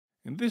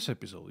In this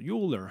episode,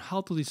 you'll learn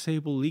how to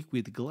disable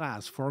liquid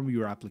glass from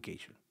your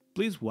application.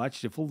 Please watch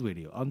the full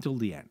video until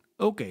the end.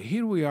 Okay,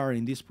 here we are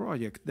in this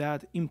project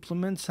that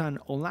implements an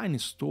online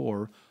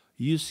store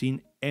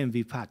using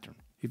MV pattern.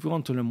 If you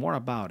want to learn more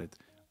about it,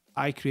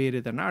 I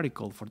created an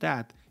article for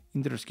that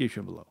in the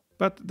description below.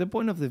 But the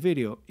point of the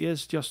video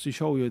is just to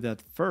show you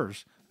that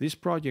first, this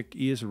project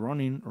is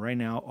running right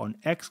now on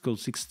Xcode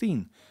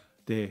 16,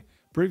 the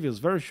previous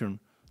version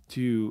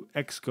to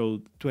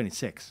Xcode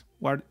 26.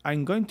 What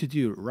I'm going to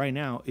do right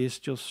now is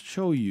just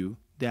show you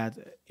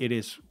that it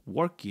is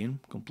working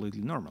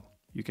completely normal.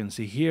 You can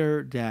see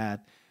here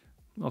that,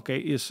 okay,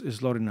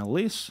 is loading a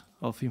list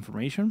of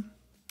information.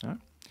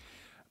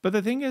 But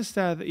the thing is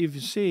that if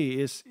you see,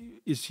 is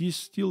you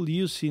still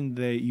using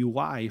the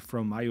UI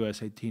from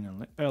iOS 18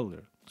 and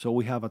earlier. So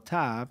we have a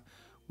tab,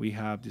 we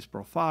have this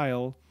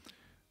profile,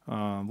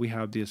 we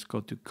have this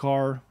go to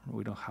car.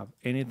 We don't have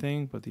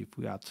anything, but if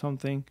we add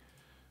something,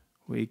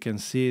 we can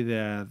see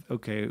that,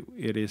 okay,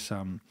 it is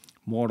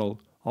modal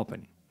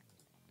opening.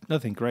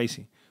 Nothing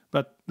crazy.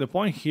 But the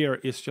point here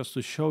is just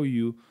to show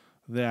you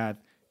that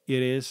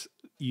it is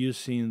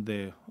using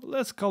the,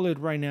 let's call it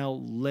right now,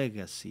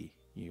 legacy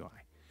UI.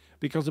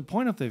 Because the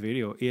point of the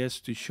video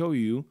is to show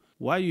you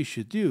what you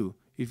should do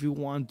if you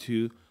want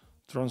to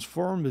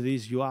transform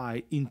this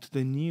UI into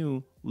the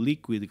new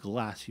liquid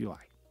glass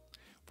UI.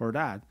 For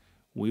that,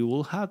 we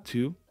will have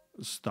to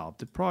stop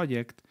the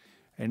project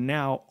and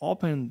now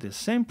open the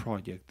same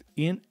project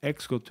in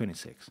Xcode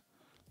 26.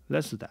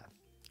 Let's do that.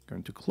 I'm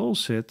going to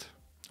close it.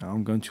 Now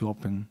I'm going to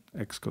open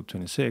Xcode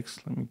 26.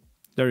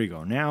 There you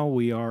go. Now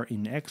we are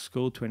in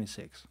Xcode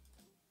 26.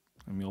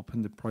 Let me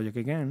open the project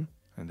again,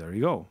 and there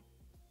you go.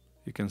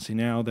 You can see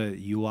now the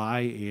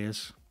UI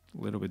is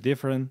a little bit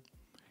different,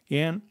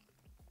 and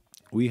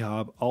we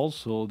have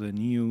also the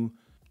new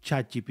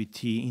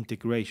ChatGPT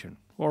integration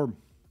or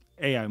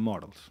AI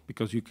models,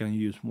 because you can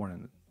use more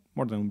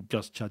than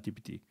just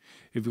ChatGPT.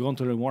 If you want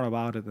to learn more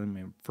about it and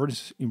my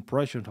first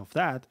impression of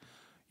that,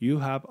 you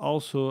have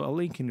also a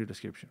link in the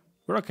description.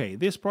 But okay,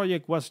 this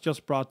project was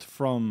just brought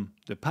from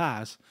the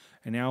past,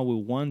 and now we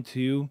want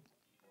to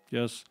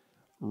just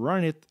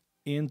run it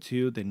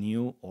into the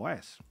new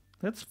OS.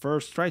 Let's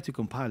first try to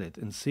compile it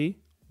and see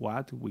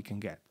what we can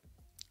get.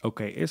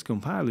 Okay, it's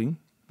compiling.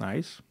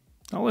 Nice.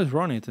 Now let's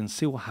run it and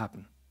see what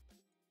happened.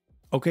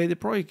 Okay, the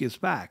project is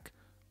back,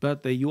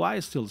 but the UI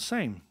is still the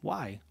same.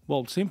 Why?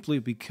 Well, simply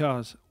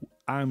because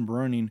I'm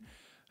running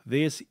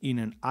this in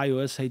an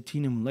iOS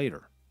 18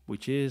 emulator,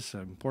 which is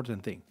an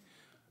important thing.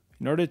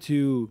 In order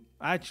to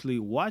actually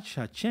watch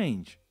a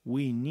change,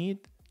 we need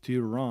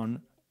to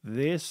run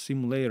this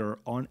simulator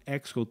on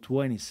Xcode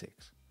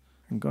 26.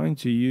 I'm going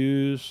to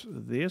use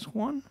this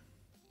one.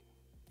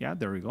 Yeah,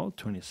 there we go,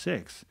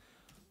 26.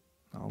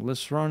 Now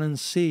let's run and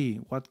see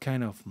what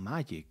kind of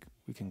magic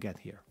we can get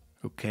here.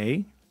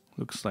 Okay,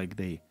 looks like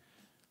the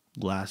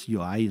glass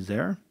UI is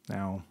there.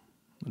 Now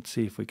let's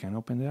see if we can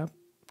open it up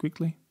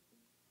quickly.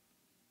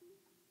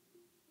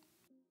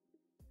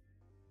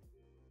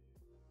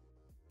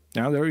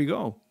 Now there you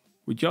go.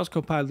 We just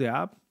compiled the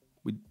app.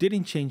 We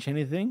didn't change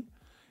anything.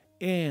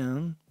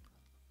 And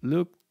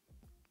look,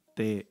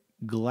 the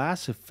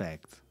glass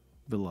effect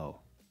below.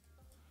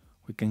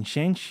 We can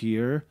change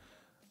here.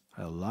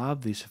 I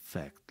love this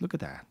effect. Look at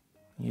that.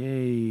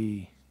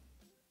 Yay.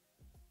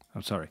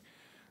 I'm sorry.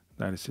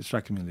 That is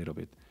distracting me a little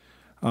bit.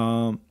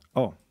 Oh,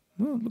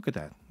 no, look at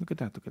that. Look at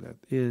that. Look at that.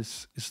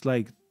 It's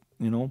like,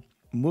 you know,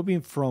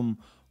 moving from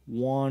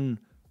one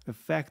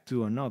effect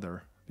to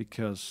another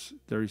because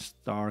there is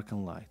dark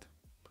and light.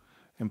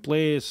 And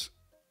please,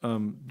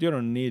 you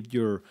don't need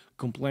your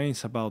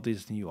complaints about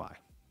this new UI.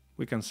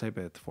 We can save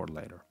it for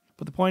later.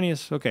 But the point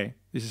is, okay,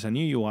 this is a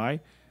new UI.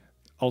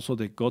 Also,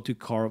 the go to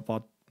car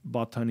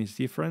button is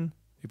different.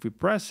 If we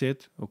press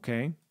it,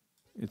 okay,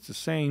 it's the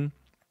same.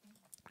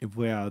 If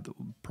we add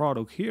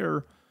product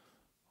here,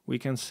 we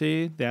can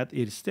see that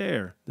it's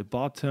there. The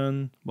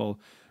button, well,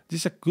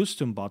 this is a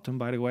custom button,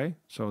 by the way,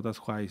 so that's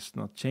why it's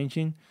not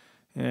changing.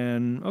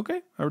 And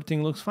okay,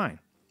 everything looks fine.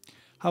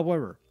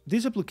 However,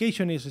 this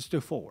application is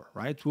straightforward,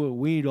 right?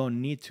 We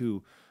don't need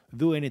to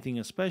do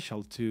anything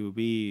special to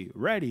be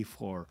ready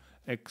for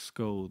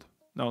Xcode.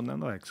 No, not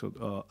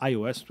Xcode,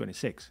 iOS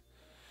 26.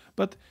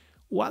 But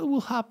what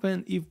will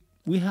happen if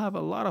we have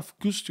a lot of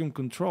custom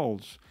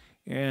controls?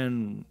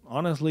 And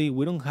honestly,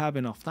 we don't have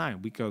enough time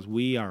because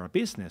we are a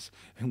business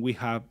and we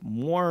have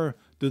more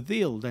to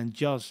deal than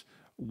just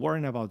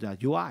worrying about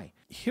that UI.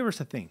 Here's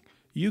the thing.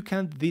 You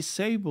can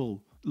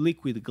disable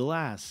liquid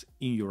glass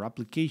in your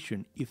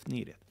application if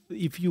needed.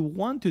 If you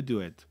want to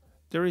do it,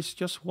 there is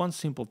just one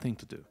simple thing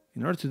to do.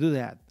 In order to do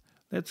that,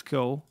 let's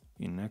go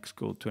in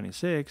Xcode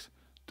 26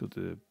 to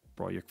the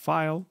project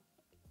file.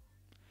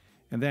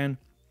 And then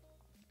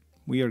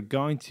we are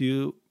going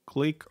to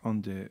click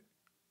on the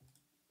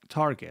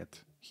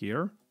target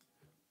here,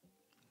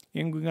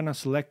 and we're gonna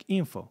select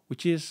info,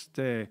 which is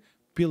the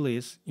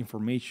plist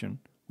information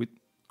with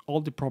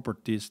all the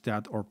properties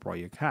that our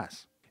project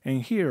has.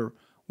 And here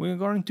we're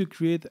going to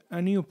create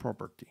a new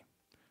property.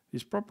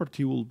 This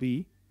property will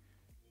be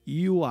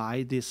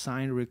UI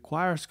design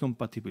requires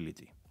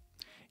compatibility.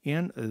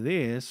 And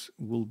this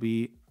will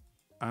be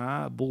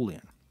a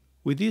Boolean.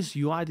 With this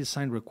UI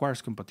design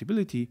requires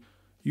compatibility,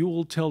 you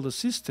will tell the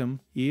system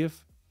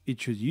if it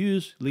should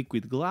use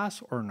liquid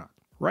glass or not.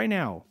 Right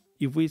now,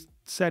 if we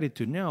set it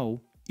to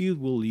no, it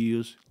will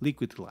use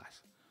liquid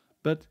glass.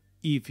 But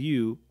if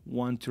you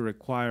want to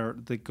require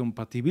the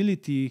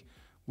compatibility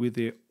with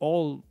the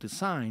old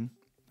design,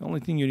 the only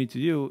thing you need to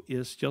do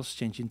is just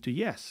change it to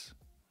yes.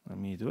 Let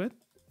me do it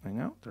right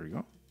now. There you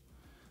go.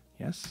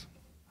 Yes.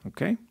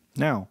 Okay.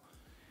 Now,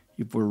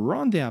 if we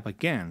run the app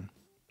again,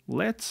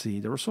 let's see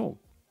the result.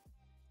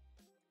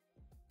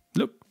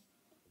 Look,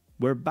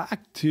 we're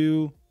back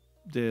to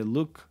the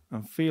look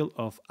and feel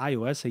of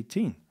iOS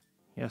 18.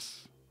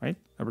 Yes, right?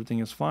 Everything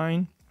is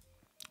fine.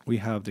 We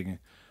have the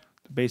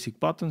basic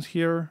buttons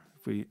here.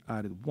 If we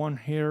added one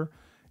here,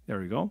 there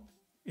we go.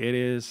 It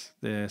is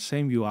the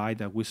same UI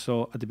that we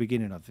saw at the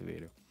beginning of the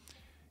video.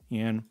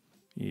 And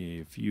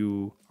if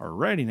you are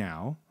ready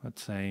now,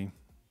 let's say,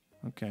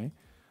 okay,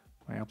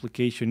 my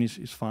application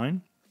is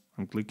fine.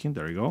 I'm clicking,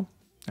 there you go.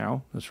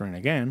 Now let's run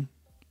again.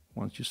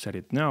 Once you set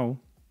it no,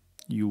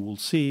 you will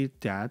see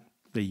that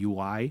the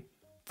UI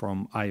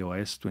from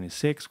iOS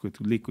 26 with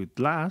liquid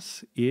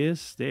glass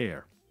is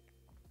there.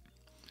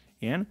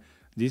 And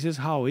this is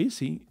how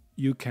easy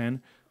you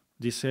can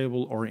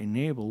disable or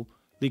enable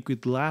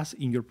liquid glass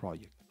in your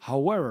project.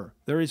 However,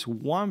 there is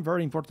one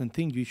very important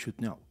thing you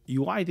should know.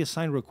 UI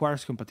design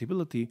requires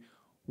compatibility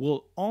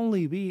will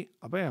only be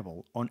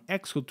available on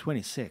Xcode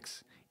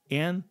 26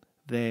 and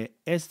the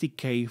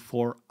SDK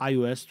for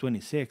iOS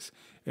 26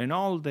 and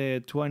all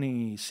the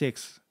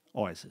 26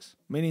 OSs,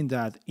 meaning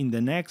that in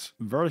the next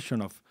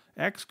version of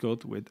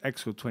Xcode with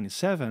Xcode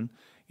 27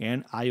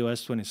 and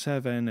iOS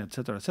 27,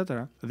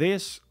 etc.,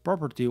 this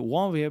property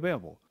won't be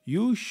available.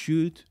 You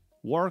should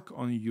work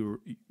on your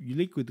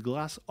liquid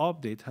glass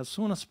update as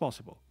soon as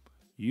possible.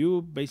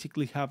 You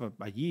basically have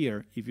a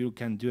year if you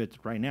can do it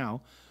right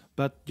now,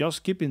 but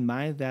just keep in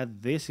mind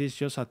that this is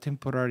just a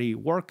temporary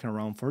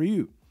workaround for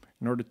you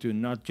in order to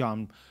not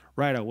jump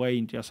right away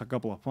in just a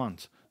couple of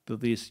months to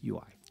this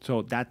UI.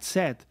 So that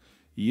said,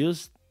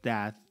 use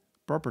that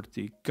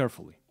property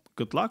carefully.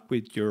 Good luck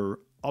with your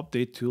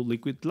update to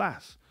liquid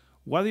glass.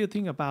 What do you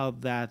think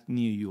about that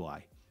new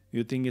UI? Do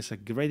you think it's a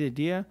great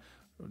idea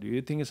or do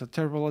you think it's a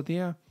terrible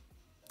idea?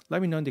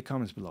 Let me know in the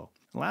comments below.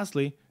 And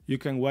lastly, you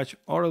can watch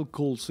other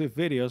cool Swift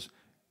videos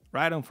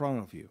right in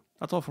front of you.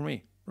 That's all for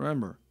me.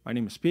 Remember, my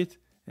name is Pete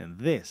and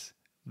this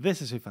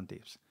is Swift and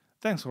Tips.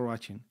 Thanks for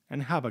watching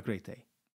and have a great day.